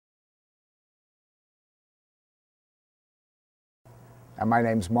My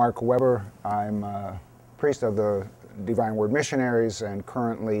name's Mark Weber. I'm a priest of the Divine Word Missionaries and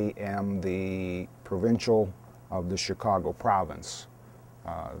currently am the provincial of the Chicago province.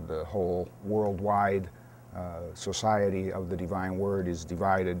 The whole worldwide Society of the Divine Word is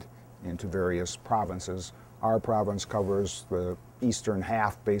divided into various provinces. Our province covers the eastern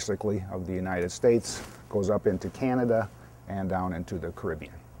half, basically, of the United States, goes up into Canada and down into the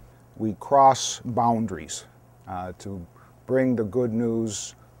Caribbean. We cross boundaries to bring the good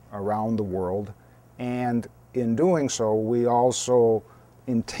news around the world, and in doing so, we also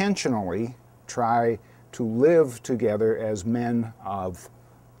intentionally try to live together as men of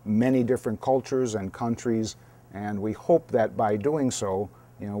many different cultures and countries, and we hope that by doing so,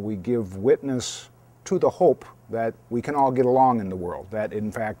 we give witness to the hope that we can all get along in the world, that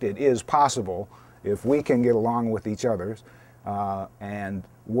in fact it is possible if we can get along with each other and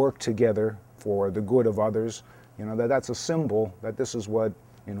work together for the good of others. That's a symbol that this is what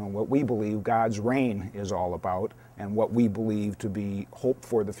we believe God's reign is all about, and what we believe to be hope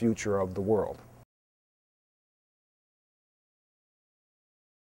for the future of the world.